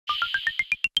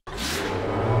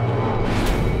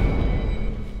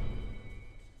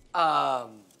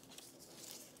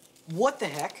What the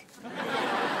heck?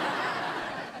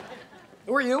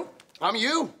 Who are you? I'm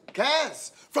you,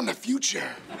 Kaz, from the future.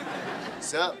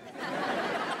 What's up?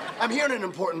 I'm here on an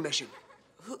important mission.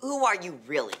 Who are you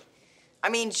really? I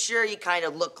mean, sure, you kind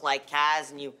of look like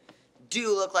Kaz, and you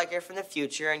do look like you're from the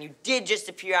future, and you did just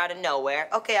appear out of nowhere.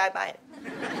 Okay, I buy it.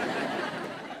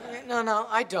 No,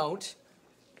 I don't.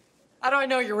 How do I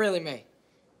know you're really me?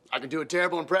 I can do a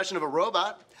terrible impression of a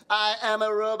robot. I am a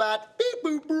robot. Beep,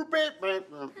 boop, boop, beep, beep,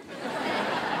 boop.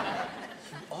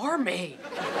 You are me.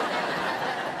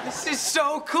 This is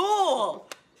so cool.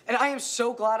 And I am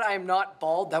so glad I am not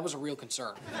bald. That was a real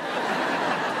concern.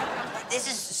 This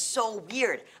is so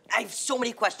weird. I have so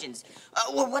many questions.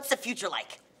 What's the future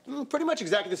like? Pretty much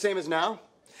exactly the same as now,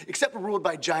 except we're ruled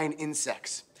by giant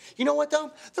insects. You know what, though?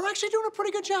 They're actually doing a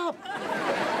pretty good job.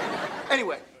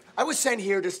 Anyway, I was sent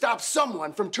here to stop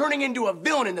someone from turning into a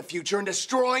villain in the future and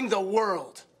destroying the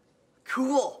world.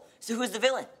 Cool. So who's the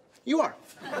villain? You are.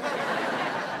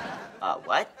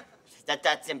 What?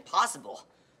 That's impossible.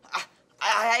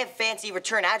 I have fancy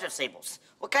return address labels.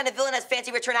 What kind of villain has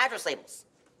fancy return address labels?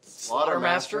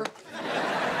 Slaughtermaster?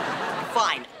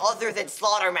 Fine, other than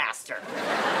Slaughtermaster.